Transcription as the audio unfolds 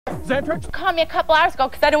Xantrix? Called me a couple hours ago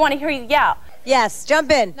because I didn't want to hear you yell. Yes,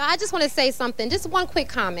 jump in. Now, I just want to say something. Just one quick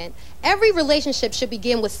comment. Every relationship should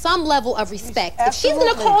begin with some level of respect. Absolutely. If she's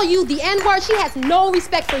going to call you the N-word, she has no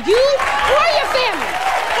respect for you or your family.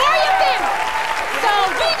 So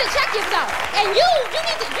you need to check yourself. And you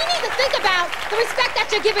need to think about the respect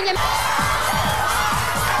that you're giving them.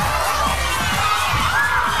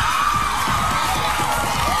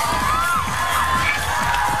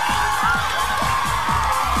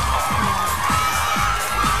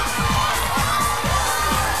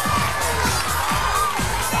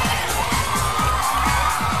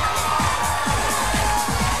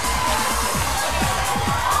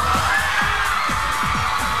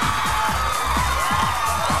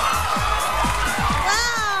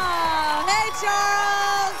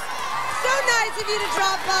 Of you to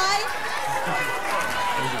drop by.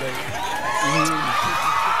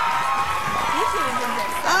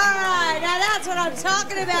 All right, now that's what I'm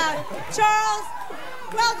talking about. Charles,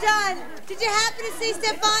 well done. Did you happen to see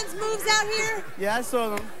Stefan's moves out here? Yeah, I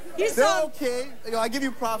saw them. You They're saw them? okay. You know, I give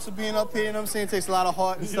you props for being up here, you know what I'm saying? It takes a lot of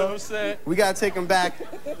heart and stuff. You know what I'm saying? We got to take them back. Do you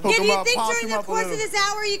think during the course of this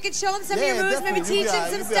hour you could show him some of your moves, maybe teach him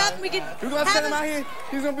some stuff? We're going to send him out here.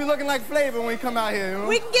 He's going to be looking like Flavor when he come out here. You know?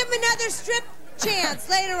 We can give him another strip chance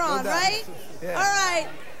later on, right? Yeah. All right.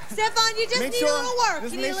 Stefan, you just need a little work.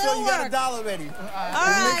 Just you need make a little sure you work. got $1 ready. All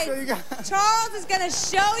right. Make sure you Charles is going to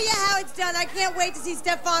show you how it's done. I can't wait to see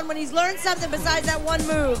Stefan when he's learned something besides that one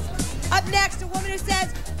move. Up next, a woman who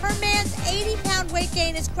says her man's 80-pound weight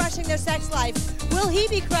gain is crushing their sex life. Will he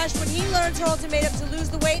be crushed when he learns her ultimatum to lose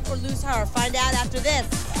the weight or lose her? Find out after this.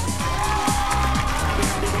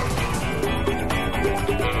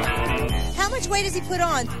 How much weight has he put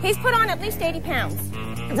on? He's put on at least 80 pounds.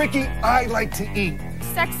 Ricki, I like to eat.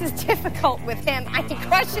 Sex is difficult with him. He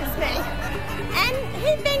crushes me. And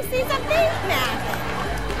he thinks he's a big man.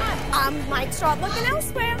 I might start looking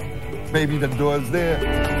elsewhere. Maybe the door's there.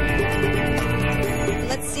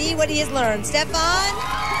 Let's see what he has learned. Stefan?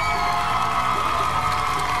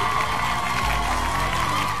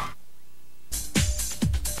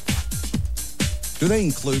 Do they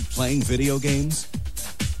include playing video games?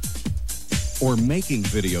 Or making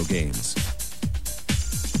video games?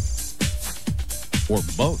 Or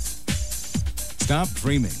both? Stop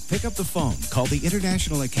dreaming. Pick up the phone. Call the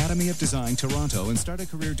International Academy of Design Toronto and start a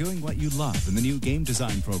career doing what you love in the new game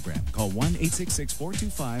design program. Call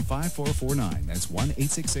 1-866-425-5449. That's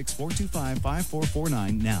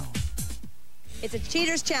 1-866-425-5449 now. It's a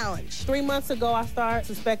cheater's challenge. 3 months ago, I started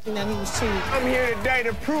suspecting that he was cheating. I'm here today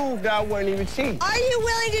to prove that I wasn't even cheating. Are you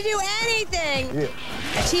willing to do anything? Yeah.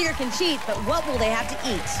 A cheater can cheat, but what will they have to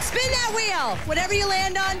eat? Spin that wheel. Whatever you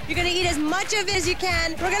land on, you're going to eat as much of it as you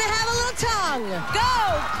can. We're going to have a little tongue. Go!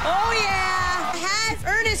 Oh, yeah. Has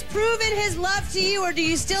Ernest proven his love to you, or do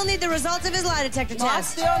you still need the results of his lie detector test? I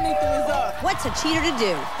still need the results. What's a cheater to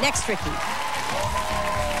do? Next, Ricki.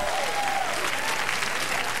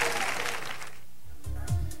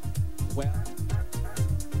 Well,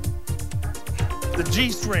 The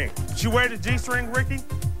G-string. Did you wear the G-string, Ricki?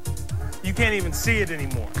 You can't even see it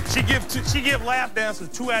anymore. She give lap dances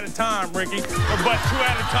 2 at a time, Ricki, but 2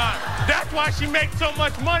 at a time. That's why she makes so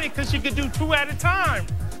much money, because she could do 2 at a time.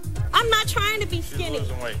 I'm not trying to be skinny.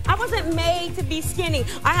 I wasn't made to be skinny.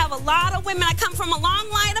 I have a lot of women. I come from a long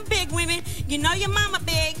line of big women. You know your mama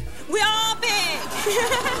big. We all big.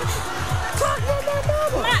 Talk about my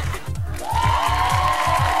mama.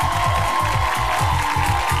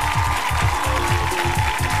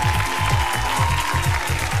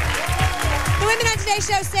 The women on today's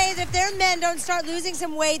show say that if their men don't start losing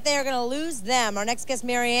some weight, they are going to lose them. Our next guest,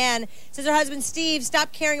 Marianne, says her husband, Steve,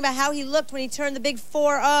 stopped caring about how he looked when he turned the big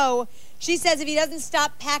 4-0. She says if he doesn't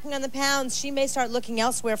stop packing on the pounds, she may start looking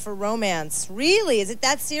elsewhere for romance. Really? Is it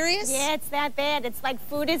that serious? Yeah, it's that bad. It's like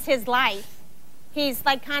food is his life. He's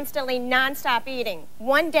like constantly nonstop eating.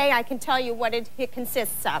 One day I can tell you what it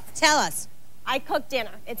consists of. Tell us. I cook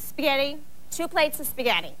dinner. It's spaghetti, 2 plates of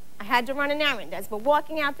spaghetti. I had to run an errand. As we're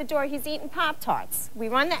walking out the door, he's eating Pop-Tarts. We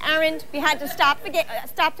run the errand. We had to stop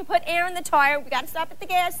to put air in the tire. We got to stop at the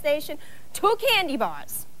gas station. 2 candy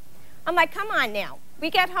bars. I'm like, come on now.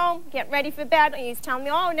 We get home, get ready for bed, and he's telling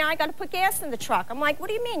me, oh, now I got to put gas in the truck. I'm like, what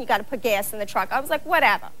do you mean you got to put gas in the truck? I was like,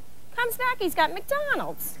 whatever. Comes back, he's got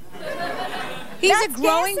McDonald's. He's a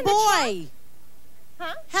growing boy.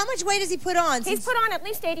 Huh? How much weight has he put on? He's put on at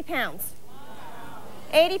least 80 pounds.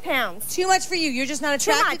 80 pounds. Too much for you. You're just not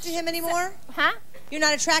attracted to him anymore? Huh? You're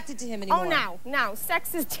not attracted to him anymore. Oh, no.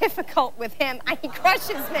 Sex is difficult with him. He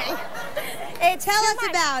crushes me. Tell us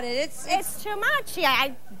about it. It's too much.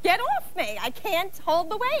 Yeah, get off me. I can't hold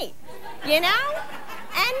the weight, you know?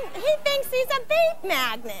 And he thinks he's a bait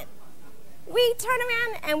magnet. We turned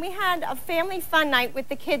around and we had a family fun night with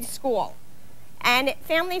the kids' school. And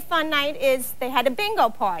family fun night is, they had a bingo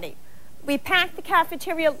party. We packed the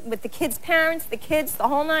cafeteria with the kids' parents, the kids, the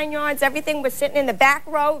whole 9 yards, everything. We're sitting in the back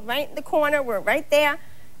row, right in the corner. We're right there.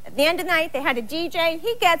 At the end of the night, they had a DJ.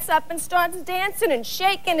 He gets up and starts dancing and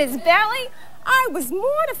shaking his belly. I was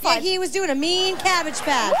mortified. Yeah, he was doing a mean Cabbage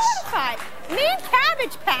Patch. Mortified. Mean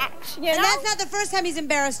Cabbage Patch, you know? And that's not the first time he's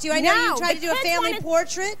embarrassed you. I know you tried to do a family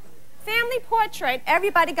portrait. Family portrait.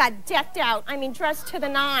 Everybody got decked out. I mean, dressed to the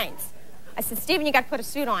nines. I said, Steven, you got to put a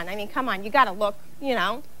suit on. I mean, come on, you got to look, you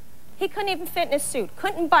know. He couldn't even fit in his suit,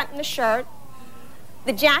 couldn't button the shirt.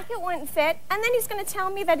 The jacket wouldn't fit, and then he's going to tell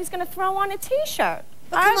me that he's going to throw on a T-shirt.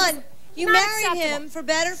 But come on, you married him for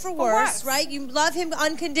better, for worse, right? You love him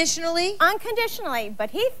unconditionally? Unconditionally, but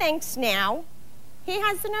he thinks now, he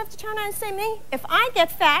has the nerve to turn around and say to me, if I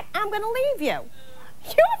get fat, I'm going to leave you.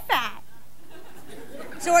 You're fat.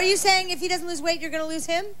 So are you saying if he doesn't lose weight, you're going to lose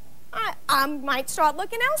him? I might start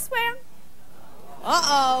looking elsewhere.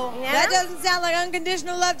 Uh-oh. Yeah? That doesn't sound like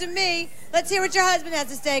unconditional love to me. Let's hear what your husband has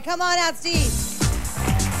to say. Come on out, Steve.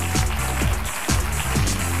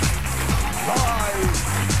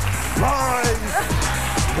 Rise!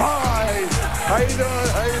 How you doing?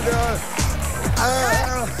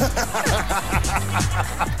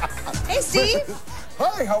 Hey, Steve.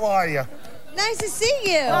 Hi, how are you? Nice to see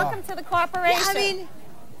you. Welcome to the corporation. Yeah, I mean,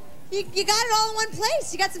 you got it all in one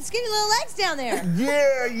place. You got some skinny little legs down there.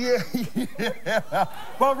 Yeah.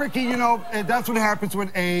 Well, Ricki, you know, that's what happens with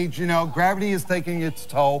age. You know, gravity is taking its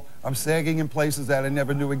toll. I'm sagging in places that I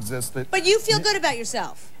never knew existed. But you feel good about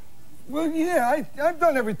yourself. Well, yeah, I've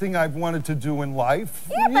done everything I've wanted to do in life.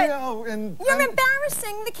 Yeah, but you know, you're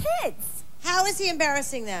embarrassing the kids. How is he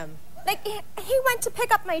embarrassing them? Like, he went to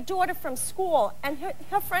pick up my daughter from school, and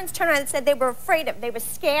her friends turned around and said they were afraid of, they were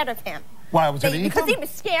scared of him. Why, was it because he was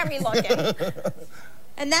scary looking.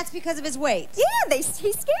 And that's because of his weight? Yeah, he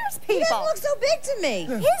scares people. He doesn't look so big to me. He's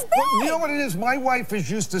big. Well, you know what it is? My wife is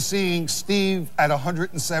used to seeing Steve at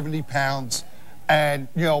 170 pounds and,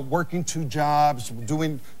 you know, working 2 jobs,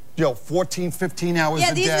 doing, you know, 14, 15 hours a day.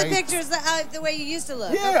 Yeah, these are the pictures, the way you used to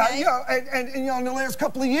look. Yeah, okay. yeah, and you know, in the last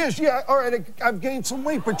couple of years, yeah, all right, I've gained some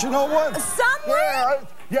weight, but you know what? Some weight?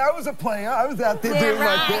 Yeah, I was a player. I was out there doing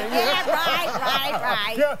my thing.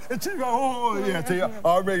 Right. Yeah, and she go,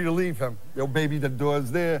 I'm ready to leave him. Yo, baby, the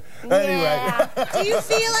door's there. Anyway. Do you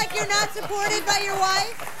feel like you're not supported by your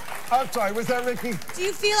wife? I'm sorry, was that Ricki? Do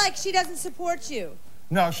you feel like she doesn't support you?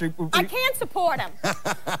 No, I can't support him.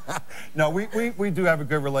 No, we do have a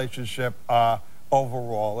good relationship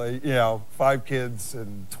overall. You know, 5 kids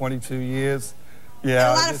in 22 years.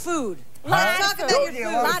 Yeah. And a lot of food. Talk about your food.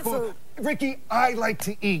 A lot of food. Ricki, I like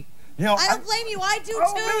to eat. You know, I don't blame you. I do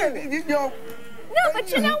too. Man, you know. No,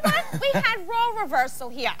 but you know what? We had role reversal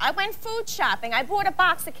here. I went food shopping. I bought a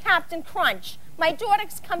box of Captain Crunch. My daughter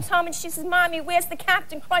comes home and she says, Mommy, where's the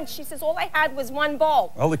Captain Crunch? She says, all I had was 1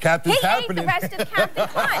 bowl. Well, the Captain's happening. He ate the rest of the Captain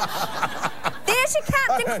Crunch. There's your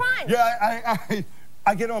Captain Crunch. Yeah,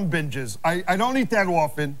 I get on binges. I don't eat that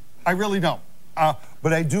often. I really don't.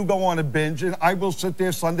 But I do go on a binge, and I will sit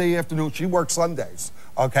there Sunday afternoon. She works Sundays,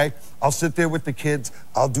 okay? I'll sit there with the kids.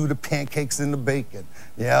 I'll do the pancakes and the bacon,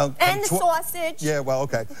 yeah? And the sausage. Yeah, well,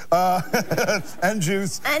 okay. And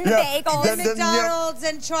juice. And the bagels. And McDonald's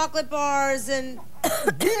and chocolate bars and...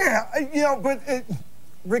 Yeah, you know, but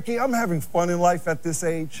Ricki, I'm having fun in life at this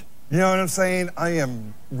age. You know what I'm saying? I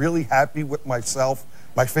am really happy with myself.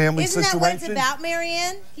 My family situation. Isn't that what it's about,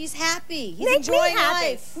 Marianne? He's happy. He's enjoying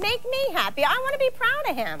life. Make me happy. I want to be proud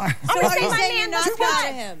of him. So are you saying you're not proud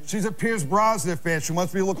of him? She's a Pierce Brosnan fan. She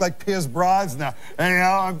wants me to look like Pierce Brosnan. And, you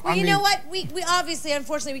know, well, you know what? We obviously,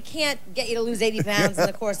 unfortunately, we can't get you to lose 80 pounds in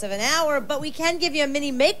the course of an hour, but we can give you a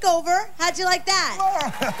mini makeover. How'd you like that?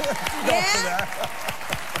 Yeah?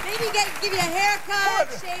 Maybe give you a haircut,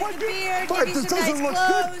 shave the beard, give you some nice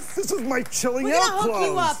clothes. This is my chilling out clothes. We're gonna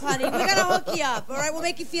hook you up, honey. We're gonna hook you up, all right? We'll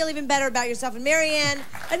make you feel even better about yourself. And Marianne,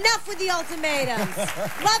 enough with the ultimatums.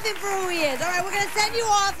 Love him for who he is. All right, we're gonna send you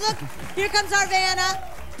off. Look, here comes Arvana.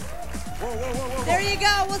 Whoa. There you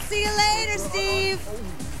go. We'll see you later, Steve.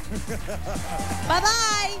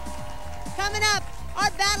 Bye-bye. Coming up,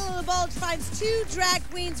 our Battle of the Bulge finds 2 drag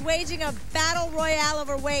queens waging a battle royale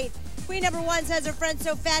over weight. Queen number 1 says her friend's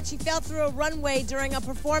so fat she fell through a runway during a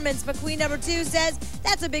performance, but queen number 2 says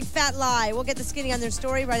that's a big fat lie. We'll get the skinny on their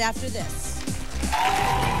story right after this.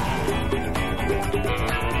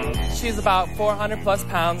 she's about 400 plus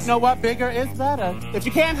pounds. You know what? Bigger is better. If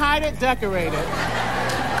you can't hide it, decorate it.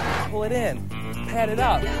 Pull it in, pad it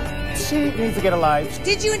up. She needs to get a life.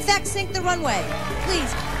 Did you, in fact, sink the runway?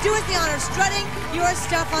 Please, do us the honor of strutting your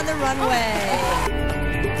stuff on the runway.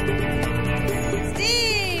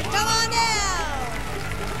 Steve, come on down.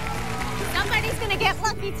 Somebody's gonna get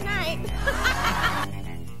lucky tonight.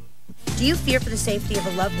 Do you fear for the safety of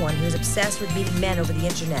a loved one who is obsessed with meeting men over the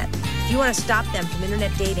internet? If you want to stop them from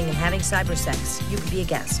internet dating and having cyber sex, you could be a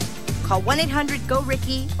guest. Call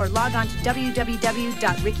 1-800-GO-RICKY or log on to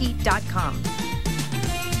www.ricky.com.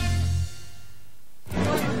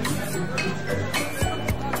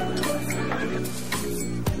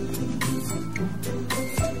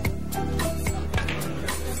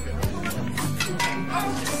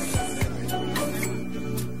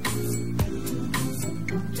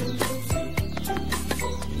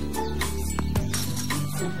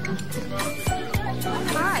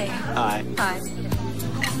 Hi. Hi. Hi.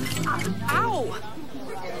 Ow.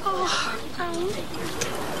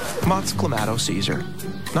 Oh. Mott's Clamato Caesar.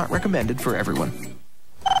 Not recommended for everyone.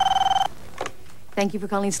 Thank you for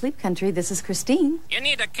calling Sleep Country. This is Christine. You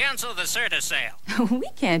need to cancel the Serta sale. We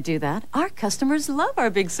can't do that. Our customers love our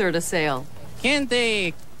big Serta sale. Can't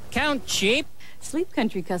they count cheap? Sleep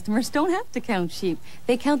Country customers don't have to count sheep.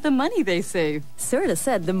 They count the money they save. Serta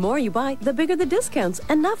said the more you buy, the bigger the discounts.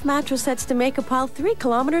 Enough mattress sets to make a pile 3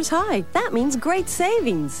 kilometers high. That means great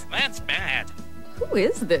savings. That's bad. Who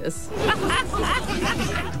is this?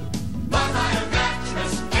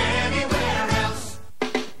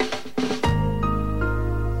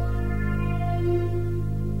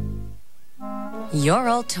 Your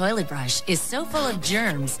old toilet brush is so full of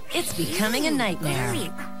germs, it's becoming a nightmare.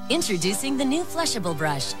 Introducing the new flushable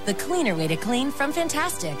brush, the cleaner way to clean from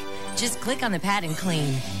Fantastic. Just click on the pad and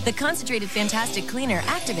clean. The concentrated Fantastic cleaner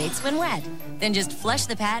activates when wet. Then just flush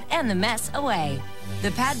the pad and the mess away.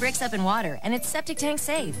 The pad breaks up in water and it's septic tank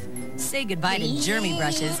safe. Say goodbye to germy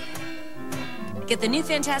brushes. Get the new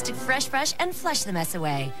Fantastic Fresh Brush and flush the mess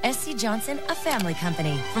away. SC Johnson, a family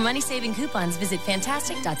company. For money-saving coupons, visit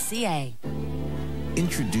fantastic.ca.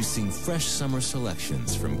 Introducing fresh summer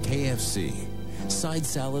selections from KFC. Side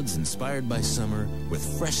salads inspired by summer with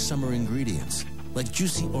fresh summer ingredients like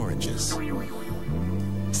juicy oranges,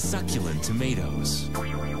 succulent tomatoes,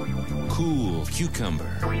 cool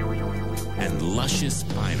cucumber, and luscious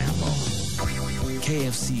pineapple.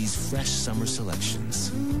 KFC's fresh summer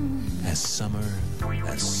selections. As summer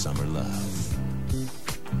love.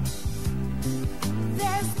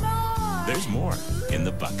 There's more in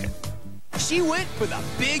the bucket. She went for the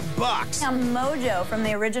big bucks. I'm Mojo from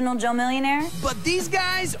the original Joe Millionaire. But these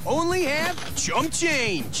guys only have chump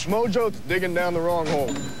change. Mojo's digging down the wrong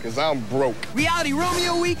hole, because I'm broke. Reality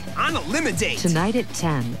Romeo Week on Eliminate. Tonight at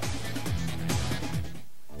 10.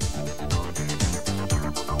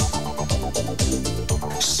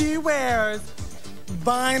 She wears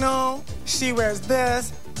vinyl. She wears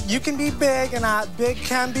this. You can be big, and big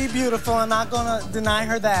can be beautiful. I'm not gonna deny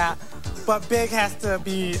her that. But big has to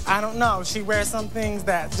be, I don't know. She wears some things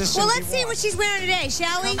that just shouldn't Well, let's see what she's wearing today,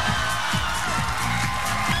 shall we?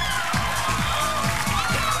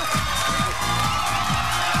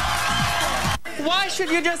 Why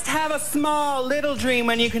should you just have a small little dream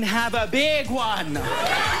when you can have a big one?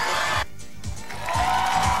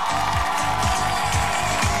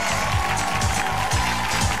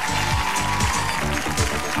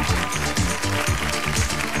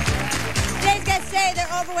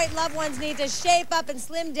 Overweight loved ones need to shape up and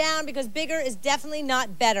slim down because bigger is definitely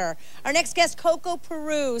not better. Our next guest, Coco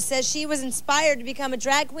Peru, says she was inspired to become a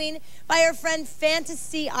drag queen by her friend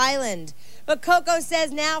Fantasy Island. But Coco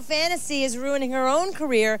says now Fantasy is ruining her own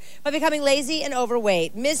career by becoming lazy and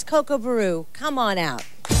overweight. Miss Coco Peru, come on out.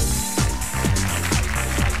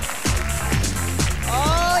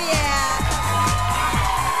 Oh, yeah.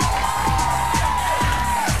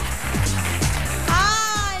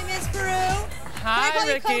 Hi,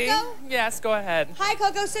 Ricki. Coco? Yes, go ahead. Hi,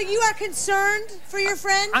 Coco. So you are concerned for your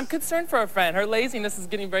friend? I'm concerned for her friend. Her laziness is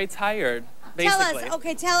getting very tired, basically.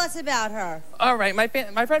 Tell us about her. All right, my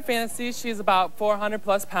friend Fantasy, she's about 400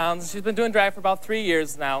 plus pounds. She's been doing drag for about 3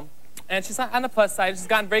 years now. And she's on the plus side. She's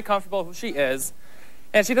gotten very comfortable with who she is.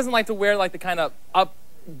 And she doesn't like to wear like the kind of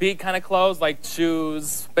upbeat kind of clothes, like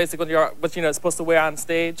shoes, basically what you're supposed to wear on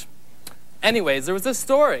stage. Anyways, there was this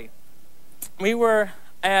story. We were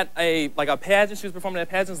at a pageant. She was performing at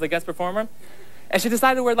a pageant as a guest performer, and she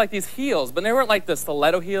decided to wear like these heels, but they weren't like the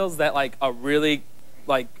stiletto heels that like a really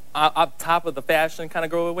like up top of the fashion kind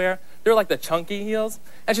of girl would wear. They were like the chunky heels.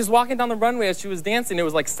 And she was walking down the runway as she was dancing. There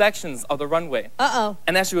was like sections of the runway. Uh-oh.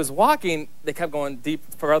 And as she was walking, they kept going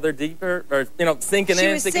deeper, or, you know, sinking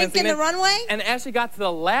in, sinking the runway? And as she got to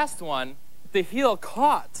the last one, the heel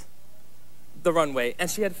caught the runway, and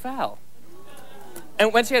she had fell.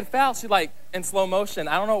 And when she had fell, she like, in slow motion.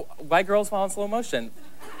 I don't know why girls fall in slow motion.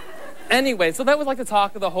 Anyway, so that was like the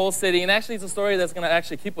talk of the whole city, and actually it's a story that's gonna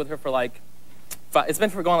actually keep with her for like, it's been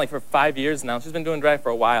going like for 5 years now. She's been doing drag for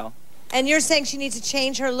a while. And you're saying she needs to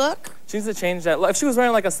change her look? She needs to change that. If she was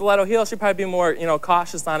wearing like a stiletto heel, she'd probably be more, you know,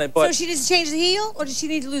 cautious on it, but. So she needs to change the heel, or does she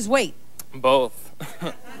need to lose weight? Both.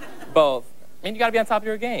 Both. I mean, you gotta be on top of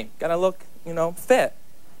your game. Gotta look, you know, fit,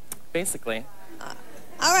 basically.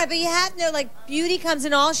 All right, but you have to know, like, beauty comes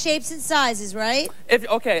in all shapes and sizes, right?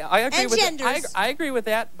 Okay, I agree with genders. I agree with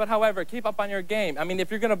that, but however, keep up on your game. I mean,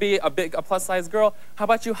 if you're gonna be a plus-size girl, how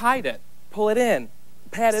about you hide it? Pull it in.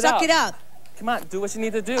 Pad it up. Suck it up. Come on, do what you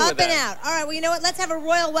need to do Up with it. and out. All right, well, you know what? Let's have a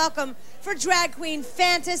royal welcome for drag queen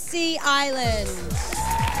Fantasy Island.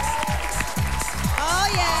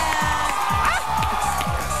 Oh, yeah.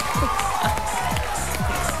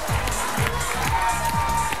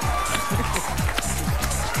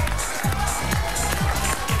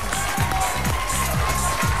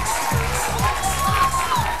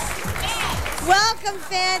 Welcome,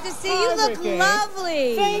 Fantasy. You look Ricki.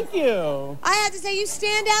 lovely. Thank you. I have to say, you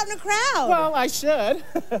stand out in a crowd. Well, I should.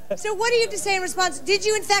 So what do you have to say in response? Did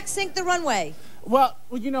you, in fact, sink the runway? Well,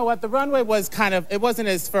 you know what? The runway was kind of, it wasn't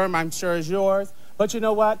as firm, I'm sure, as yours. But you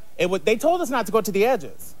know what? They told us not to go to the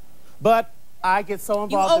edges. But I get so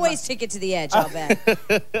involved. You always take it to the edge, I'll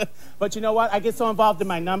bet. But you know what? I get so involved in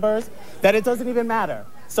my numbers that it doesn't even matter.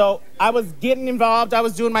 So I was getting involved. I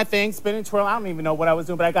was doing my thing, spinning, twirl. I don't even know what I was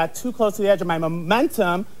doing, but I got too close to the edge, and my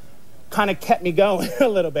momentum kind of kept me going a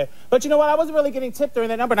little bit. But you know what? I wasn't really getting tipped during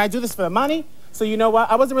that number, and I do this for the money. So you know what?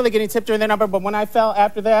 I wasn't really getting tipped during that number, but when I fell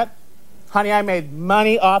after that, honey, I made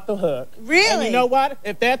money off the hook. Really? And you know what?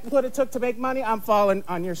 If that's what it took to make money, I'm falling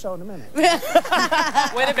on your show in a minute. Wait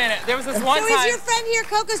a minute. There was this one time. So is your friend here,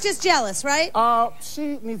 Coco's just jealous, right?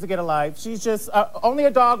 She needs to get a life. She's just, only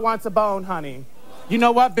a dog wants a bone, honey. You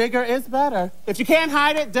know what? Bigger is better. If you can't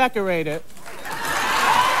hide it, decorate it.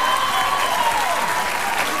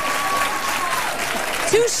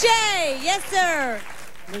 Touche! Yes, sir.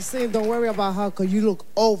 Listen, don't worry about her, because you look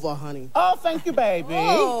over, honey. Oh, thank you, baby.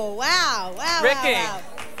 Oh, wow, wow, Ricki. wow.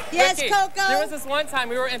 Yes, Ricki, Coco? there was this one time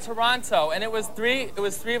we were in Toronto, and it was three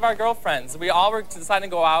of our girlfriends. We all were deciding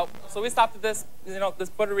to go out, so we stopped at this, you know, this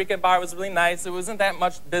Puerto Rican bar. It was really nice. It wasn't that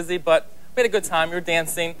much busy, but we had a good time. We were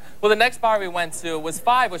dancing. Well, the next bar we went to was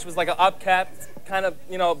Five, which was like an upkept, kind of,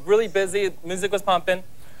 you know, really busy. Music was pumping.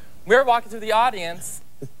 We were walking through the audience,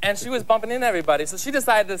 and she was bumping into everybody. So she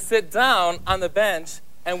decided to sit down on the bench,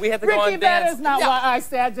 and we had to go Ricki, and dance. that is not why I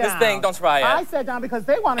sat down. This thing, don't try it. I sat down because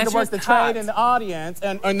they wanted And to work she the was trade hot. in the audience,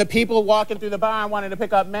 and the people walking through the bar wanted to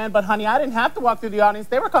pick up men, but honey, I didn't have to walk through the audience.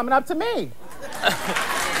 They were coming up to me.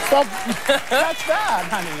 So that's that,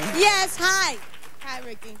 honey. Yes, hi. Hi,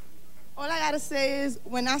 Ricki. All I gotta say is,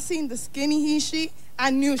 when I seen the skinny he she,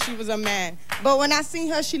 I knew she was a man. But when I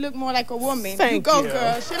seen her, she looked more like a woman. Thank you go, you.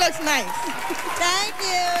 girl. She looks nice. Thank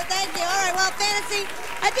you, thank you. All right, well, Fantasy,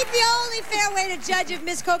 I think the only fair way to judge if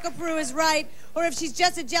Miss Coco Peru is right or if she's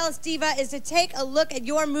just a jealous diva is to take a look at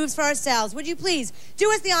your moves for ourselves. Would you please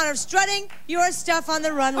do us the honor of strutting your stuff on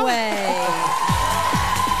the runway?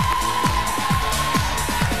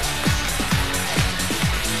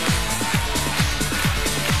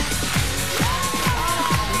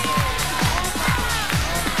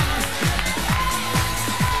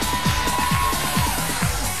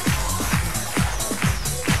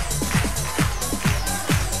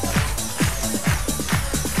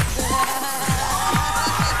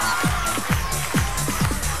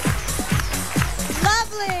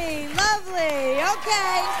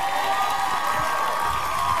 Okay.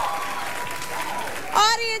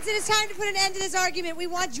 Audience, it is time to put an end to this argument. We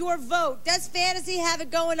want your vote. Does Fantasy have it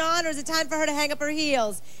going on, or is it time for her to hang up her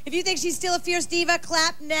heels? If you think she's still a fierce diva,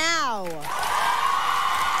 clap now.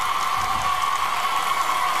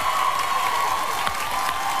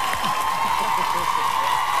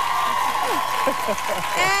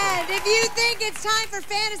 And if you think it's time for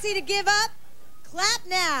Fantasy to give up, clap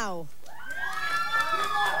now.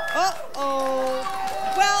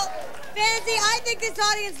 Uh-oh. Well, Fantasy, I think this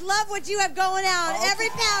audience love what you have going on. Every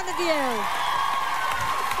pound of you.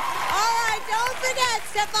 All right, don't forget,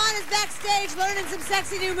 Stefan is backstage learning some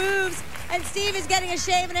sexy new moves, and Steve is getting a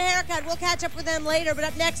shave and a haircut. We'll catch up with them later. But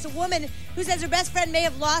up next, a woman who says her best friend may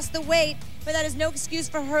have lost the weight, but that is no excuse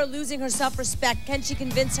for her losing her self-respect. Can she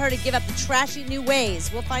convince her to give up the trashy new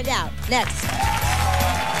ways? We'll find out next.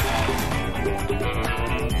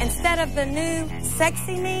 Instead of the new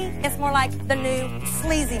sexy me, it's more like the new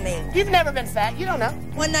sleazy me. You've never been fat. You don't know.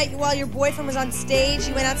 One night while your boyfriend was on stage,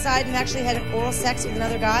 you went outside and actually had oral sex with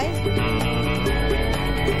another guy?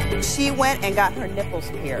 She went and got her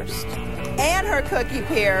nipples pierced and her cookie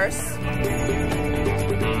pierced.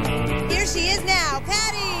 Here she is now,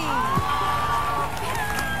 Patty!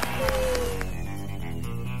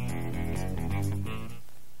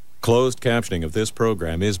 Closed captioning of this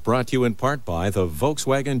program is brought to you in part by the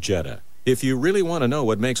Volkswagen Jetta. If you really want to know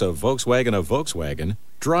what makes a Volkswagen,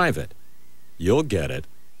 drive it. You'll get it.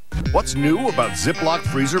 What's new about Ziploc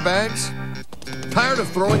freezer bags? Tired of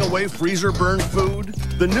throwing away freezer-burned food?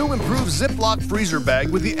 The new improved Ziploc freezer bag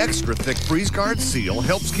with the extra thick freeze guard seal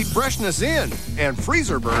helps keep freshness in and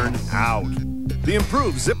freezer burn out. The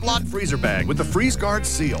improved Ziploc freezer bag with the freeze guard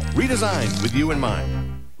seal, redesigned with you in mind.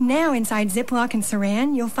 Now inside Ziploc and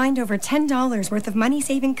Saran, you'll find over $10 worth of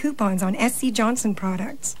money-saving coupons on SC Johnson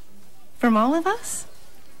products. From all of us,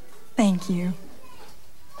 thank you.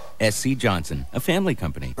 SC Johnson, a family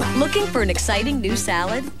company. Looking for an exciting new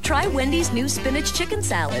salad? Try Wendy's new spinach chicken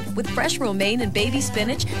salad with fresh romaine and baby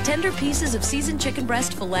spinach, tender pieces of seasoned chicken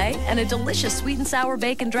breast filet, and a delicious sweet and sour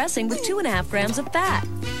bacon dressing with 2.5 grams of fat.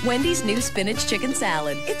 Wendy's new spinach chicken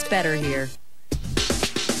salad. It's better here.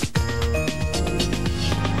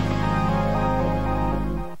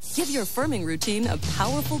 Give your firming routine a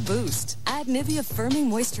powerful boost. Add Nivea Firming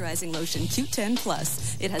Moisturizing Lotion Q10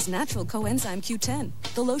 Plus. It has natural coenzyme Q10.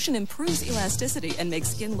 The lotion improves elasticity and makes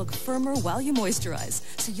skin look firmer while you moisturize,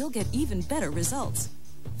 so you'll get even better results.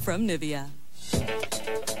 From Nivea.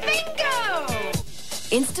 Bingo!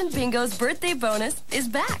 Instant Bingo's birthday bonus is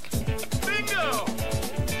back. Bingo!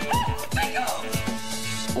 Bingo!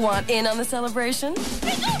 Want in on the celebration?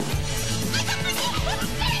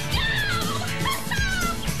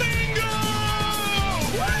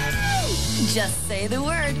 Just say the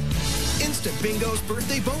word. Instant Bingo's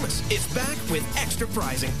birthday bonus. It's back with extra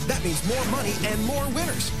prizing. That means more money and more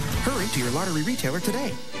winners. Hurry to your lottery retailer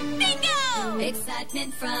today. Bingo!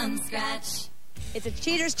 Excitement from scratch. It's a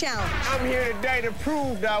cheater's challenge. I'm here today to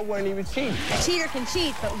prove that I wasn't even cheating. A cheater can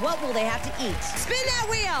cheat, but what will they have to eat? Spin that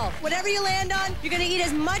wheel. Whatever you land on, you're going to eat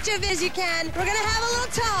as much of it as you can. We're going to have a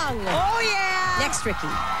little tongue. Oh, yeah. Next, Ricki.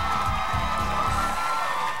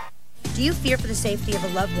 Do you fear for the safety of a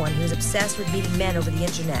loved one who is obsessed with meeting men over the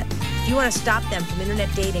internet? If you want to stop them from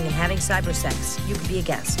internet dating and having cyber sex, you could be a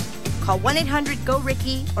guest. Call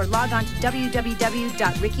 1-800-GO-RICKI or log on to www.ricki.com.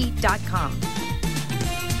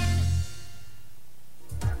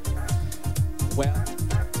 Well,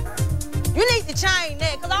 You need to change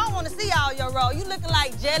that, because I don't want to see all your roll. You looking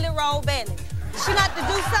like Jelly Roll Benny. She got to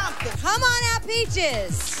do something. Come on out,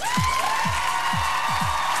 Peaches.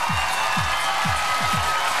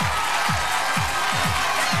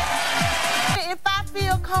 If I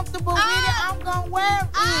feel comfortable with it, I'm gonna wear it.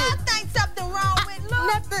 I think something wrong with look.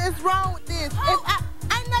 Nothing is wrong with this.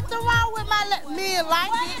 Ain't nothing wrong with my men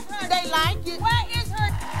like it. They like it. Where is her?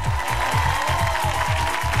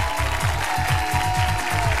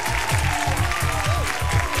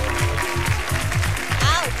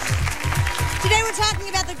 Today we're talking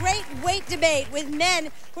about the great weight debate with men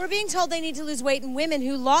who are being told they need to lose weight and women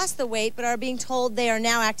who lost the weight but are being told they are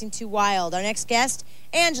now acting too wild. Our next guest,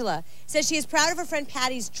 Angela, says she is proud of her friend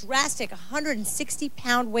Patty's drastic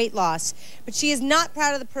 160-pound weight loss, but she is not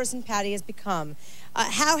proud of the person Patty has become.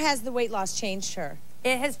 How has the weight loss changed her?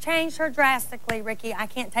 It has changed her drastically, Ricki. I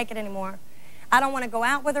can't take it anymore. I don't want to go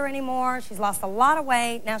out with her anymore. She's lost a lot of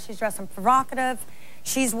weight. Now she's dressing provocative.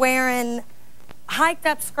 She's wearing hiked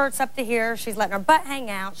up skirts up to here. She's letting her butt hang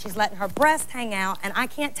out. She's letting her breast hang out, and I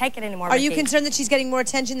can't take it anymore, Are Ricki. you concerned that she's getting more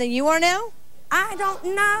attention than you are now? I don't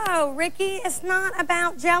know, Ricki. It's not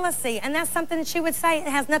about jealousy, and that's something that she would say. It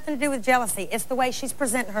has nothing to do with jealousy. It's the way she's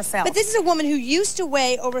presenting herself. But this is a woman who used to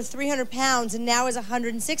weigh over 300 pounds and now is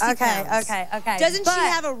 160 pounds. Okay. Doesn't she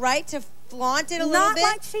have a right to flaunt it a little bit?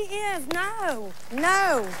 Not like she is, no.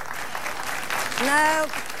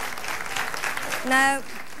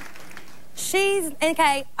 She's,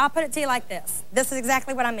 okay, I'll put it to you like this. This is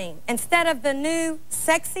exactly what I mean. Instead of the new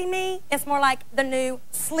sexy me, it's more like the new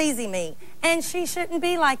sleazy me. And she shouldn't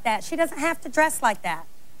be like that. She doesn't have to dress like that.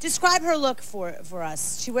 Describe her look for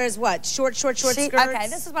us. She wears what? Short skirts? Okay,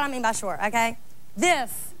 this is what I mean by short, okay?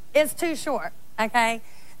 This is too short, okay?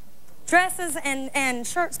 Dresses and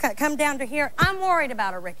shirts come down to here. I'm worried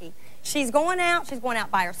about her, Ricki. She's going out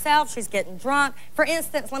by herself, she's getting drunk. For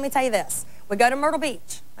instance, let me tell you this. We go to Myrtle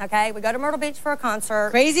Beach, okay? We go to Myrtle Beach for a concert.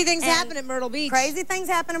 Crazy things happen at Myrtle Beach. Crazy things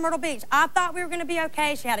happen at Myrtle Beach. I thought we were going to be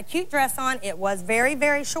okay. She had a cute dress on. It was very,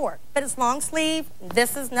 very short, but it's long sleeve.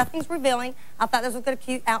 Nothing's revealing. I thought this was a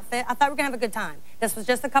cute outfit. I thought we were going to have a good time. This was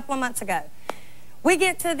just a couple of months ago. We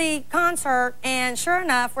get to the concert, and sure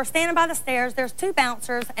enough, we're standing by the stairs. There's 2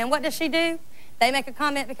 bouncers, and what does she do? They make a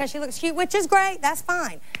comment because she looks cute, which is great. That's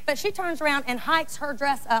fine. But she turns around and hikes her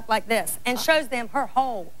dress up like this and shows them her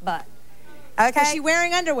whole butt. Okay? Is she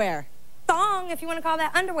wearing underwear? Thong, if you want to call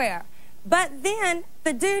that underwear. But then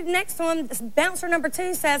the dude next to him, bouncer number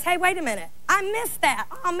 2, says, hey, wait a minute. I missed that.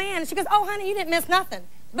 Oh, man. And she goes, oh, honey, you didn't miss nothing.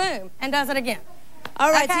 Boom. And does it again.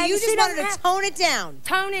 All right, okay? So you just wanted to tone it down.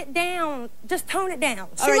 Tone it down. Just tone it down.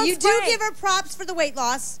 All right, you do give her props for the weight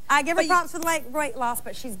loss. I give her props for the weight loss,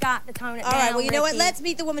 but she's got to tone it down. All right, well, you know what? Ricki. Let's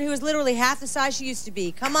meet the woman who is literally half the size she used to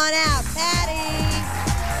be. Come on out,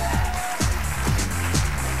 Patty.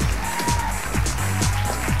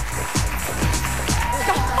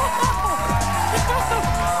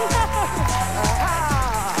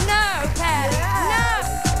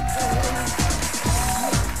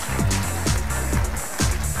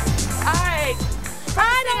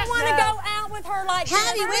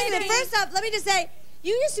 Patty, wait a minute. First up, let me just say,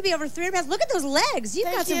 you used to be over 300 pounds. Look at those legs.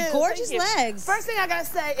 You've got some gorgeous legs. First thing I gotta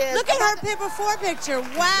say is... Look at her before picture.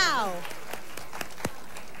 Wow.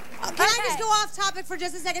 Can I just go off topic for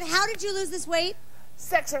just a second? How did you lose this weight?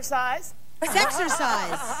 Sexercise.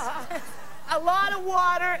 Sexercise. A lot of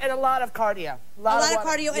water and a lot of cardio. A lot of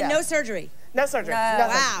cardio and no surgery. No surgery. No.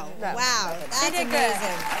 Wow. No. Wow. That's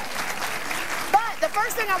amazing. But the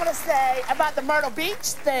first thing I want to say about the Myrtle Beach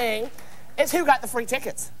thing is who got the free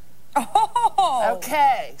tickets. Oh.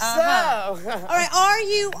 Okay. So. All right.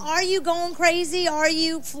 Are you going crazy? Are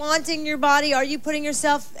you flaunting your body? Are you putting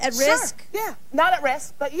yourself at risk? Yeah. Not at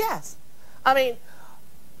risk, but yes. I mean,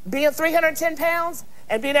 being 310 pounds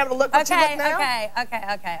and being able to look what you look now.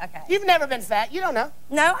 Okay. You've never been fat. You don't know.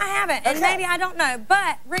 No, I haven't. And maybe I don't know.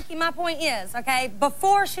 But, Ricki, my point is, okay,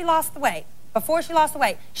 before she lost the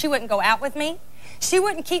weight, she wouldn't go out with me. She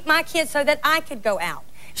wouldn't keep my kids so that I could go out.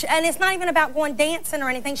 And it's not even about going dancing or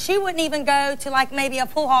anything. She wouldn't even go to, like, maybe a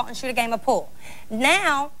pool hall and shoot a game of pool.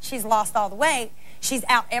 Now, she's lost all the weight. She's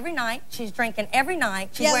out every night. She's drinking every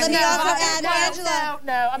night. She's let me also add, Angela.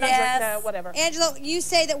 No, I'm not drinking. No, whatever. Angela, you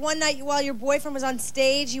say that one night while your boyfriend was on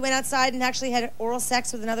stage, you went outside and actually had oral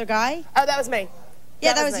sex with another guy? Oh, that was me.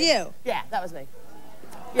 Yeah, that was you. Yeah, that was me.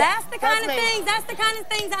 That's the kind of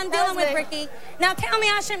things I'm dealing with, Ricki. Now tell me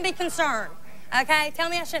I shouldn't be concerned. Okay? Tell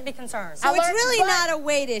me I shouldn't be concerned. So it's really not a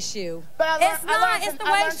weight issue. But it's not. It's the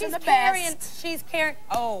way she's carrying. She's carrying.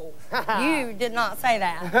 Oh, you did not say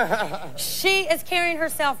that. She is carrying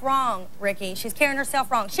herself wrong, Ricki. She's carrying herself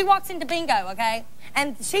wrong. She walks into bingo, okay?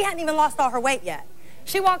 And she hadn't even lost all her weight yet.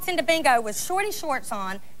 She walks into bingo with shorty shorts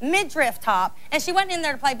on, midriff top, and she wasn't in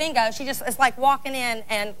there to play bingo. She just is like walking in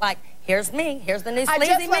and like, here's me. Here's the new sleazy me.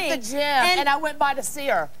 I just left the gym and I went by to see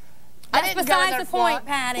her. That's besides the point,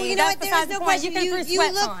 Patty. Well, you know what? There's no question.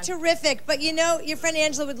 You look terrific, but you know, your friend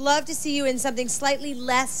Angela would love to see you in something slightly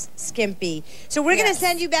less skimpy. So we're going to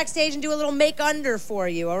send you backstage and do a little make-under for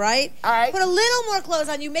you, all right? All right. Put a little more clothes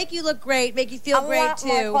on you, make you look great, make you feel great, too.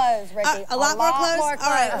 A lot more clothes, Ricki. A lot more clothes?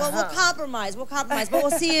 All right, well, we'll compromise. But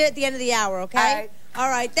we'll see you at the end of the hour, okay? All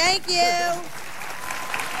right, thank you.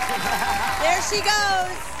 There she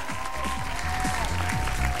goes.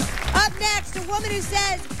 Up next, a woman who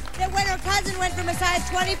says that when her cousin went from a size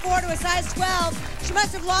 24 to a size 12, she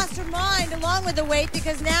must have lost her mind along with the weight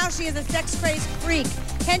because now she is a sex-crazed freak.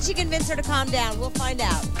 Can she convince her to calm down? We'll find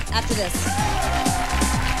out after this.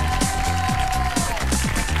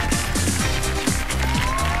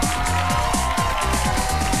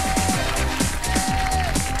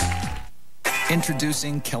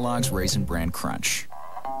 Introducing Kellogg's Raisin Bran Crunch.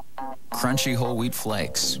 Crunchy whole wheat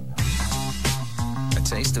flakes. A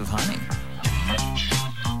taste of honey.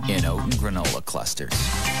 In oat and granola clusters.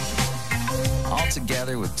 All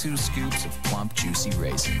together with 2 scoops of plump, juicy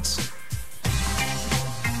raisins.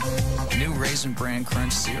 New Raisin Bran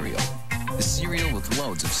Crunch cereal. The cereal with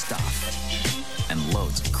loads of stuff and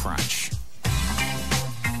loads of crunch.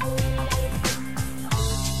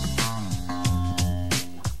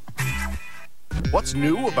 What's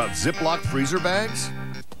new about Ziploc freezer bags?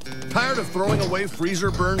 Tired of throwing away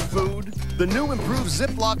freezer-burned food? The new improved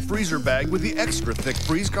Ziploc freezer bag with the extra thick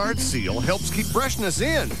freeze guard seal helps keep freshness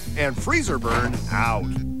in and freezer burn out.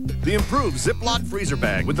 The improved Ziploc freezer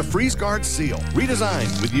bag with the freeze guard seal,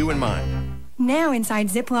 redesigned with you in mind. Now inside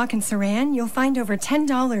Ziploc and Saran, you'll find over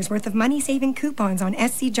 $10 worth of money-saving coupons on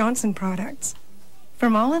SC Johnson products.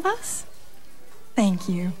 From all of us, thank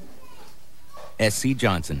you. SC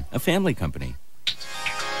Johnson, a family company.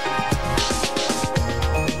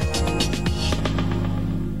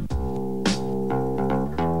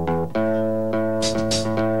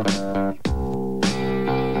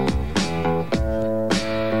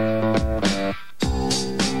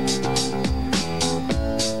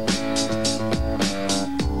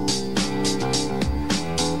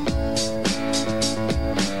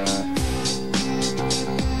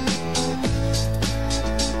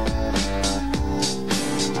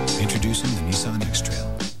 Introducing the Nissan X-Trail,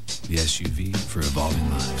 the SUV for evolving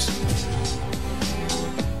lives.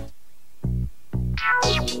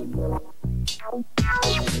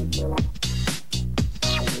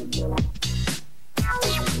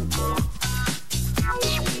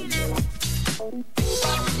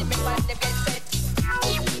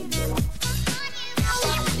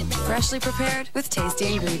 Freshly prepared with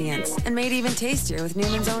tasty ingredients and made even tastier with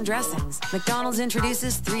Newman's own dressings. McDonald's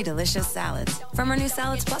introduces 3 delicious salads from our new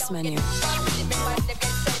Salads Plus menu.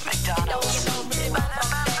 McDonald's. I'm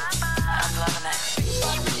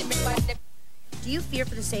loving it. Do you fear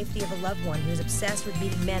for the safety of a loved one who is obsessed with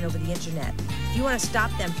meeting men over the internet? If you want to stop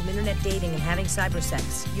them from internet dating and having cyber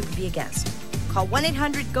sex, you could be a guest. Call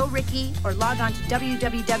 1-800-GO-RICKY or log on to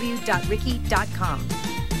www.ricky.com.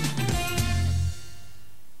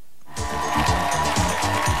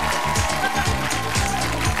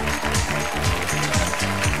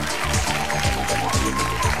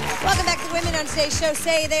 Welcome back to the Women on Today's Show.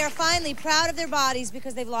 Say they are finally proud of their bodies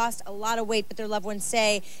because they've lost a lot of weight, but their loved ones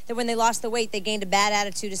say that when they lost the weight, they gained a bad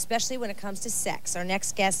attitude, especially when it comes to sex. Our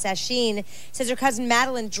next guest, Sasheen, says her cousin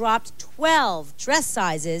Madeline dropped 12 dress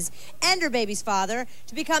sizes and her baby's father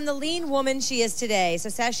to become the lean woman she is today. So,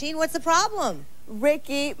 Sasheen, what's the problem?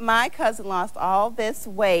 Ricki, my cousin lost all this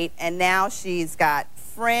weight, and now she's got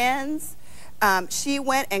friends. She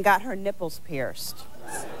went and got her nipples pierced.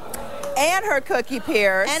 And her cookie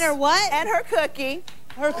pierced. And her what? And her cookie.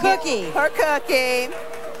 Her cookie. Her cookie.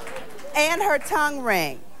 And her tongue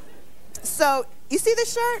ring. So, you see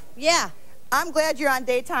this shirt? Yeah. I'm glad you're on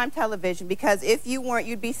daytime television, because if you weren't,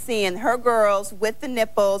 you'd be seeing her girls with the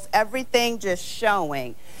nipples, everything just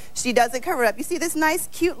showing. She doesn't cover it up. You see this nice,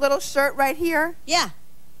 cute little shirt right here? Yeah.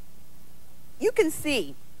 You can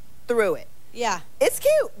see through it. Yeah. It's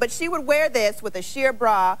cute, but she would wear this with a sheer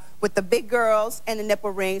bra with the big girls and the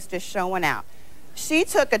nipple rings just showing out. She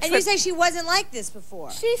took a trip. And you say she wasn't like this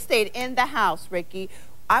before? She stayed in the house, Ricki.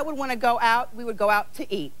 I would want to go out. We would go out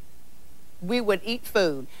to eat. We would eat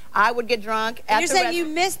food. I would get drunk at the You're saying you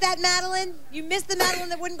missed that Madeline? You missed the Madeline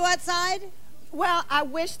that wouldn't go outside? Well, I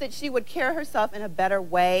wish that she would carry herself in a better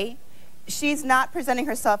way. She's not presenting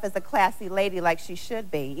herself as a classy lady like she should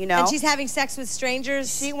be, you know? And she's having sex with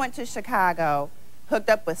strangers? She went to Chicago, hooked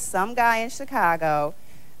up with some guy in Chicago,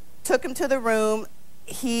 took him to the room.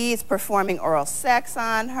 He's performing oral sex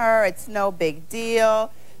on her. It's no big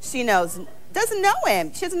deal. She doesn't know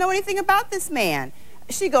him. She doesn't know anything about this man.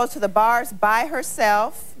 She goes to the bars by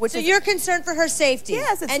herself. So you're concerned for her safety?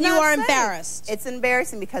 Yes, it's and not you are safe. embarrassed? It's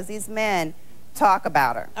embarrassing because these men talk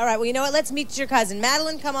about her. All right, well, you know what? Let's meet your cousin.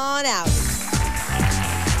 Madeline, come on out.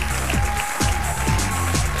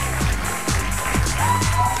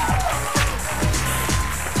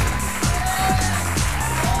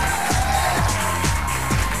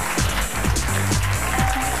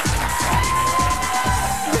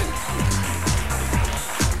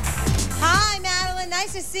 Hi, Madeline.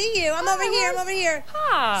 Nice to see you. I'm over here. I'm over here.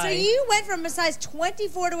 Hi. So you went from a size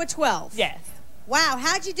 24 to a 12? Yes. Wow,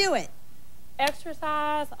 how'd you do it?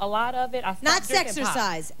 Exercise, a lot of it. I stopped Not drinking pop.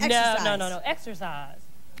 sexercise. Exercise. No. Exercise.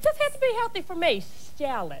 Just had to be healthy for me. She's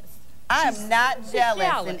jealous. I am not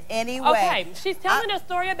jealous in any way. Okay, she's telling a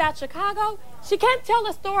story about Chicago. She can't tell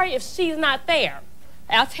a story if she's not there.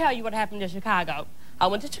 I'll tell you what happened in Chicago. I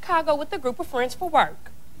went to Chicago with a group of friends for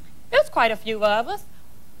work. There's quite a few of us.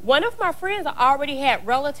 One of my friends already had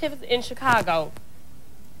relatives in Chicago.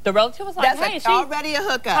 The relative was like, That's already a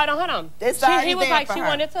hookup. Hold on. It's He was like,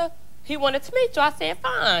 he wanted to meet you. I said,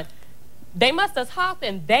 fine. They must have talked,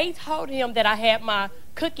 and they told him that I had my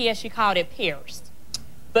cookie, as she called it, pierced.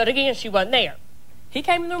 But again, she wasn't there. He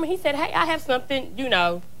came in the room and he said, hey, I have something,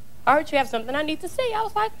 I heard you have something I need to see. I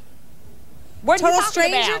was like, what are you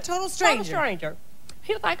talking about? Total stranger? Total stranger.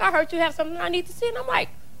 He was like, I heard you have something I need to see. And I'm like,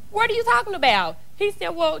 what are you talking about? He said,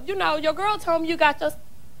 well, your girl told me you got your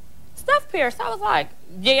stuff pierced. I was like,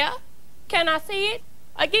 yeah, can I see it?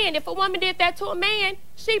 Again, if a woman did that to a man,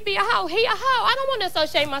 she'd be a hoe. He a hoe. I don't want to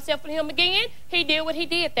associate myself with him again. He did what he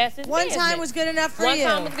did. That's his business. One time was good enough for you.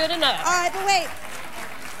 One time was good enough. All right, but wait.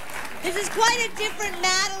 This is quite a different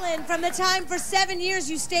Madeline from the time for 7 years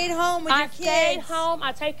you stayed home with your kids. I stayed home.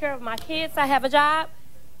 I take care of my kids. I have a job.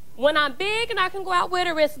 When I'm big and I can go out with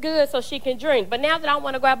her, it's good so she can drink. But now that I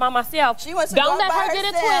want to go out by myself, she wants to don't go let by her get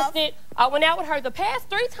it herself. twisted. I went out with her the past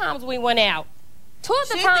 3 times we went out. 2 of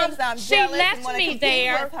the She times thinks I'm she jealous and left wanna me compete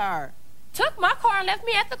there. with her. Took my car and left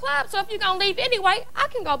me at the club. So if you're going to leave anyway, I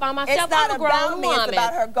can go by myself. It's not I'm a grown about me. woman. It's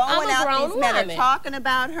about her going I'm a out. grown These men woman. are talking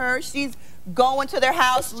about her. She's going to their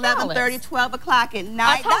house 11:30, 12 o'clock at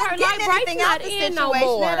night. I told Not her getting night anything break's out not the in no situation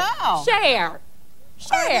more. at all. Share.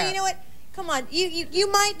 All right, well, you know what? Come on, you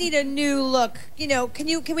might need a new look. You know, can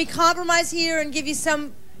we compromise here and give you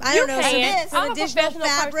some? I don't know, some additional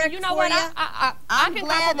fabric person. You know for what? you? I I'm can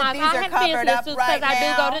glad that compromise. these I are have covered business up suits right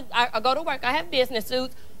because now. I go to work. I have business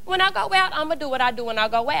suits. When I go out, I'm gonna do what I do when I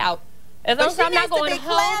go out. As long as I'm not going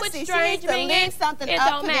home with strange men, it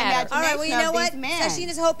don't matter. All right, well, you know what?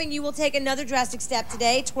 Sashina's hoping you will take another drastic step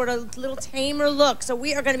today toward a little tamer look. So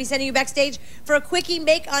we are going to be sending you backstage for a quickie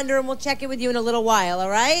make under, and we'll check in with you in a little while, all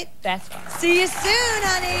right? That's fine. See you soon,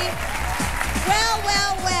 honey. Well,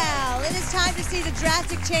 well, well. It is time to see the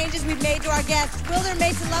drastic changes we've made to our guests. Will their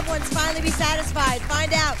mates and loved ones finally be satisfied?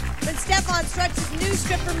 Find out when Stefan stretches new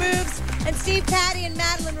stripper moves and Steve, Patty, and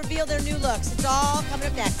Madeline reveal their new looks. It's all coming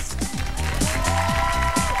up next.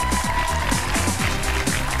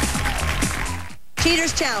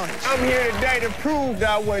 Cheater's Challenge. I'm here today to prove that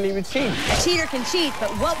I wasn't even cheating. A cheater can cheat,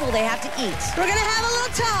 but what will they have to eat? We're going to have a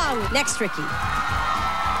little tongue. Next, Ricki.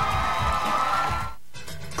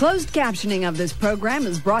 Closed captioning of this program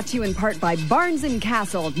is brought to you in part by Barnes &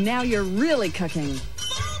 Castle. Now you're really cooking.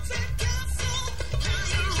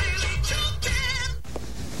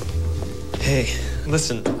 Hey,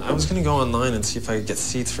 listen, I was gonna go online and see if I could get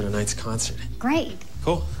seats for tonight's concert. Great.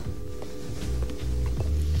 Cool.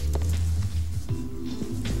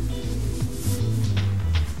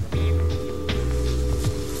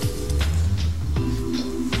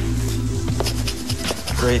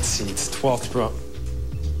 Great seats, 12th row.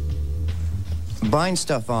 Buying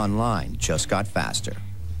stuff online just got faster.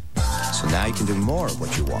 So now you can do more of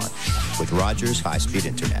what you want with Rogers high-speed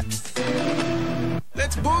internet.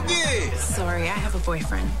 Let's boogie! Sorry, I have a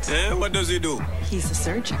boyfriend. Eh, what does he do? He's a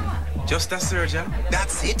surgeon. Just a surgeon?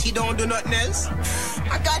 That's it? He don't do nothing else?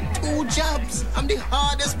 I got 2 jobs. I'm the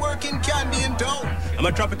hardest working candy in town. I'm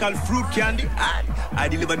a tropical fruit candy, and I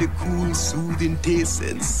deliver the cool, soothing taste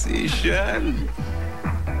sensation.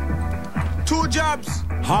 2 jobs.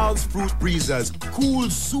 Hal's Fruit Breezers. Cool,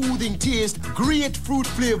 soothing taste, great fruit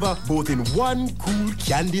flavor, both in one cool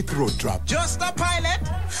candy throat drop. Just a pilot.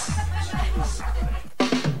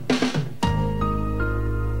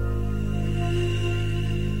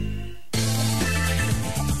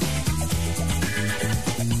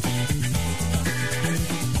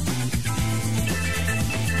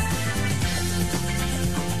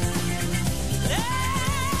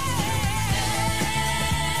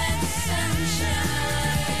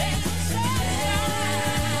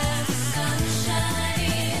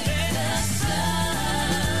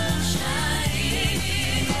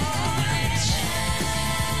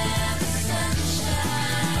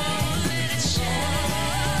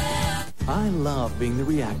 I love being the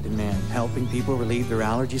reacting man, helping people relieve their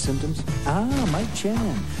allergy symptoms. Ah, Mike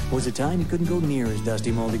Chan. Was a time you couldn't go near his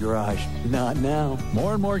dusty, moldy garage. Not now.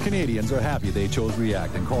 More and more Canadians are happy they chose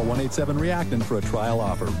React and call 1-877-REACTANT for a trial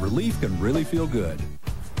offer. Relief can really feel good.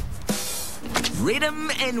 Rhythm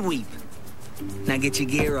and weep. Now get your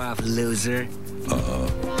gear off, loser.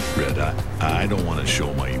 Red, I don't want to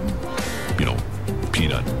show my,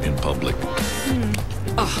 peanut in public.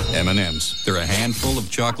 M&M's. They're a handful of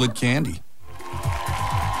chocolate candy.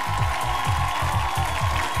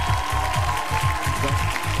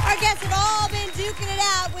 Our guests have all been duking it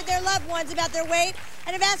out with their loved ones about their weight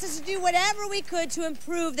and have asked us to do whatever we could to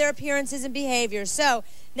improve their appearances and behavior. So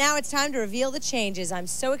now it's time to reveal the changes. I'm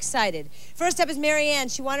so excited. First up is Marianne.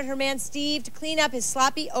 She wanted her man Steve to clean up his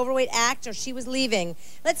sloppy, overweight act or she was leaving.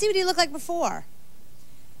 Let's see what he looked like before.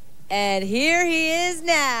 And here he is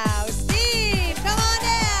now. Steve, come on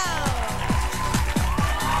down.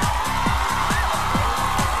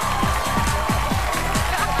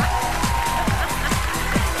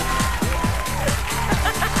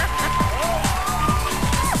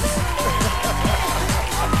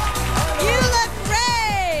 You look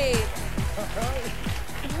great.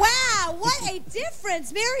 Wow, what a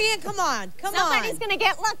difference. Marianne, come on, come on. Somebody's going to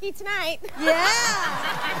get lucky tonight.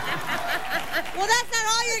 Yeah. Well, that's not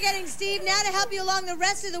all you're getting, Steve. Now to help you along the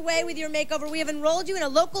rest of the way with your makeover, we have enrolled you in a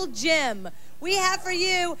local gym. We have for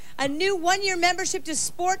you a new 1-year membership to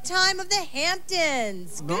Sport Time of the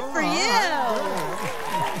Hamptons. Good for you.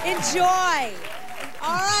 Enjoy.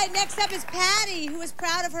 All right, next up is Patty, who is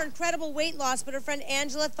proud of her incredible weight loss, but her friend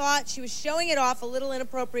Angela thought she was showing it off a little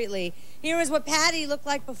inappropriately. Here is what Patty looked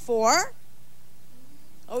like before.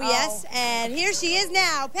 Oh, yes, and here she is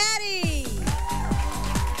now, Patty.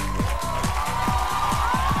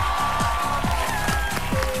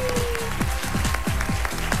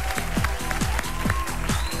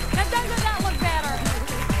 That doesn't that look better?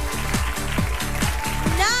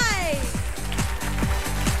 Nice.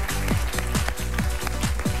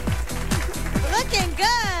 Looking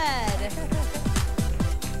good.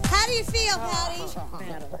 How do you feel, Patty?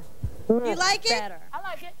 You like it? Better. I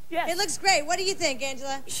like it. Yes. It looks great. What do you think,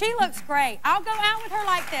 Angela? She looks great. I'll go out with her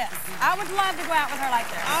like this. I would love to go out with her like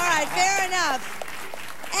this. All right, fair enough.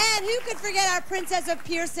 And who could forget our princess of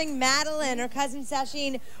piercing, Madeline? Her cousin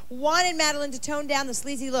Sasheen wanted Madeline to tone down the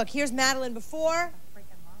sleazy look. Here's Madeline before.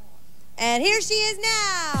 And here she is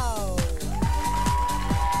now.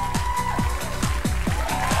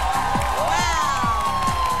 Wow.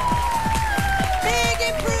 Big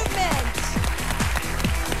improvement.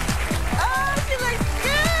 Oh, she looks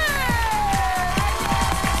good.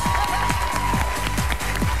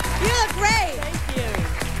 You look great.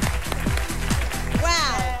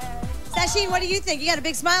 Sasheen, what do you think? You got a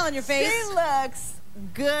big smile on your face. She looks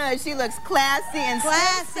good. She looks classy and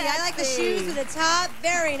classy. I like the shoes with the top.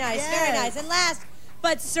 Very nice, very nice. And last,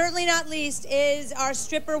 but certainly not least, is our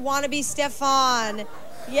stripper wannabe Stefan.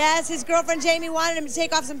 Yes, his girlfriend Jamie wanted him to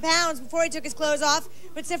take off some pounds before he took his clothes off,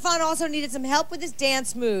 but Stefan also needed some help with his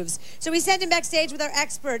dance moves. So we sent him backstage with our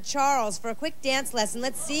expert, Charles, for a quick dance lesson.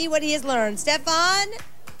 Let's see what he has learned. Stefan?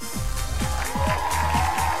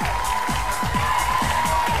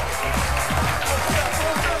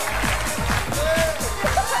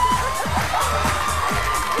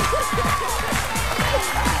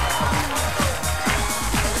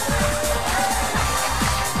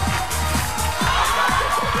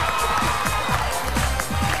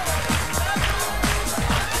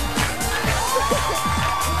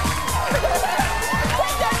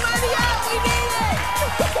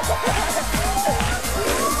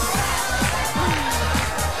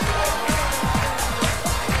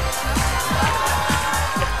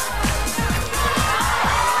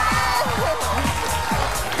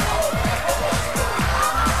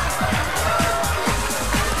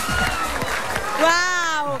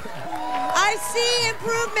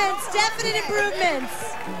 Definite improvements.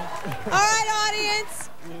 All right, audience.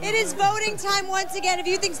 It is voting time once again. If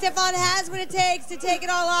you think Stefan has what it takes to take it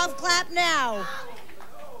all off, clap now.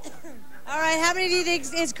 All right, how many of you think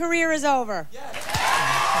his career is over?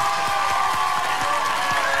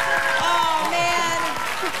 Oh, man.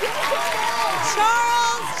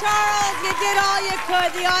 Charles, you did all you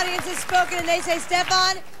could. The audience has spoken, and they say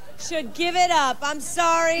Stefan should give it up. I'm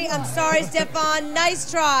sorry, Stefan.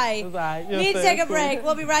 Nice try. Need to take a break.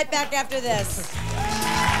 We'll be right back after this.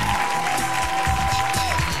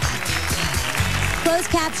 Closed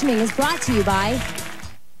captioning is brought to you by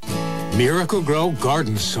Miracle Grow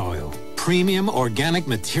Garden Soil. Premium organic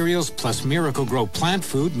materials plus Miracle Grow plant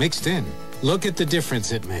food mixed in. Look at the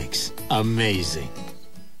difference it makes. Amazing.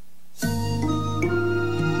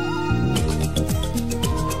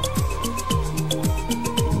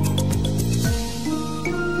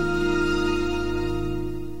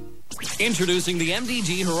 Introducing the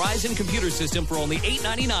MDG Horizon computer system for only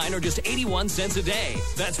 $8.99 or just 81 cents a day.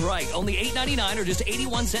 That's right, only $8.99 or just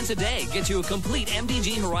 81 cents a day gets you a complete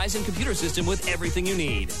MDG Horizon computer system with everything you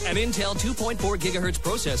need. An Intel 2.4 gigahertz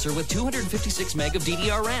processor with 256 meg of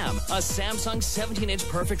DDR RAM, a Samsung 17-inch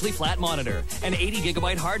perfectly flat monitor, an 80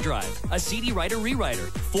 gigabyte hard drive, a CD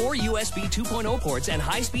writer-rewriter, 4 USB 2.0 ports and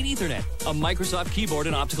high-speed Ethernet, a Microsoft keyboard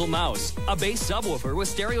and optical mouse, a bass subwoofer with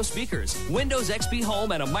stereo speakers, Windows XP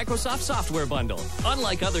Home, and a Microsoft software bundle.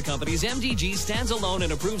 Unlike other companies, MDG stands alone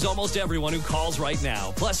and approves almost everyone who calls right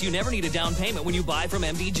now. Plus, you never need a down payment when you buy from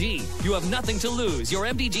MDG. You have nothing to lose. Your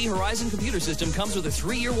MDG Horizon computer system comes with a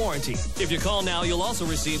 3-year warranty. If you call now, you'll also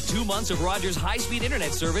receive 2 months of Rogers high-speed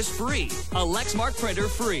internet service free, a Lexmark printer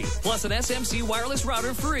free, plus an SMC wireless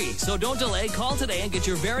router free. So don't delay. Call today and get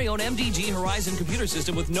your very own MDG Horizon computer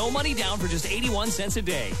system with no money down for just 81 cents a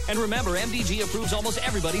day. And remember, MDG approves almost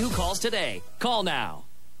everybody who calls today. Call now.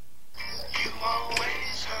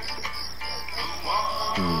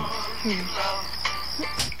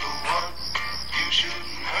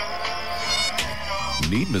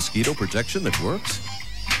 Need mosquito protection that works?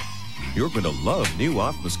 You're going to love new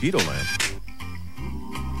Off Mosquito Lamp.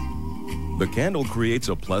 The candle creates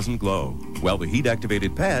a pleasant glow, while the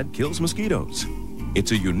heat-activated pad kills mosquitoes.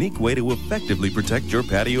 It's a unique way to effectively protect your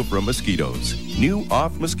patio from mosquitoes. New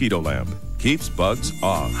Off Mosquito Lamp keeps bugs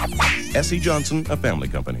off. S.E. Johnson, a family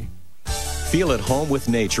company. Feel at home with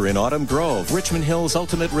nature in Autumn Grove, Richmond Hill's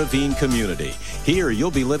ultimate ravine community. Here,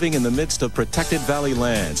 you'll be living in the midst of protected valley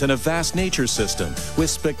lands and a vast nature system with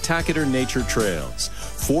spectacular nature trails.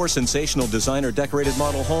 4 sensational designer-decorated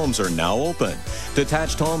model homes are now open.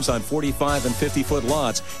 Detached homes on 45 and 50-foot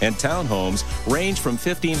lots and townhomes range from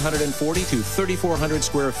 1,540 to 3,400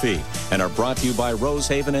 square feet and are brought to you by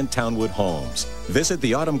Rosehaven and Townwood Homes. Visit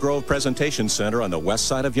the Autumn Grove Presentation Center on the west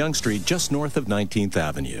side of Yonge Street, just north of 19th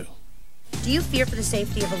Avenue. Do you fear for the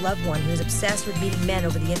safety of a loved one who is obsessed with meeting men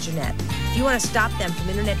over the internet? If you want to stop them from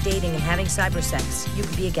internet dating and having cyber sex, you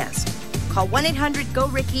could be a guest. Call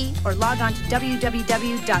 1-800-GO-RICKY or log on to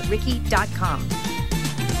www.ricky.com.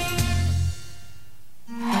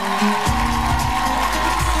 I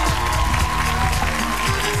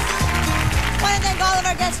want to thank all of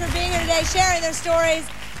our guests for being here today, sharing their stories.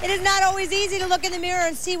 It is not always easy to look in the mirror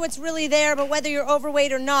and see what's really there, but whether you're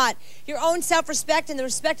overweight or not, your own self-respect and the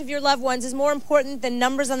respect of your loved ones is more important than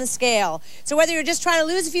numbers on the scale. So whether you're just trying to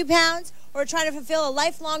lose a few pounds or trying to fulfill a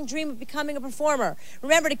lifelong dream of becoming a performer,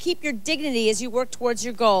 remember to keep your dignity as you work towards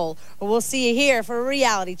your goal. Or we'll see you here for a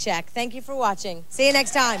reality check. Thank you for watching. See you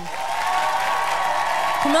next time.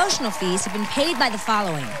 Promotional fees have been paid by the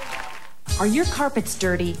following. Are your carpets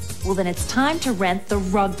dirty? Well, then it's time to rent the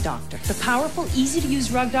Rug Doctor. The powerful, easy-to-use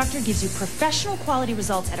Rug Doctor gives you professional quality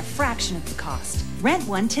results at a fraction of the cost. Rent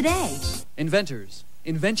one today. Inventors.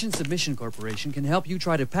 Invention Submission Corporation can help you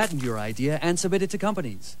try to patent your idea and submit it to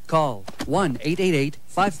companies. Call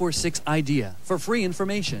 1-888-546-IDEA for free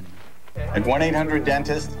information. At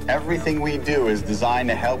 1-800-DENTIST, everything we do is designed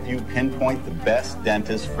to help you pinpoint the best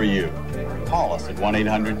dentist for you. Call us at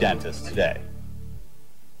 1-800-DENTIST today.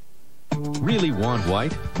 Really want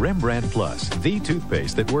white? Rembrandt Plus, the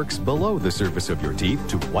toothpaste that works below the surface of your teeth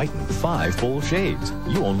to whiten 5 full shades.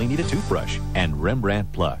 You only need a toothbrush and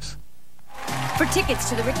Rembrandt Plus. For tickets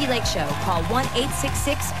to The Ricki Lake Show, call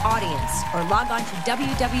 1-866-AUDIENCE or log on to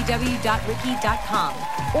www.ricky.com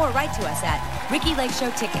or write to us at Ricki Lake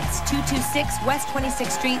Show Tickets, 226 West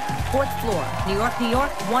 26th Street, 4th floor, New York, New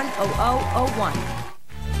York, 10001.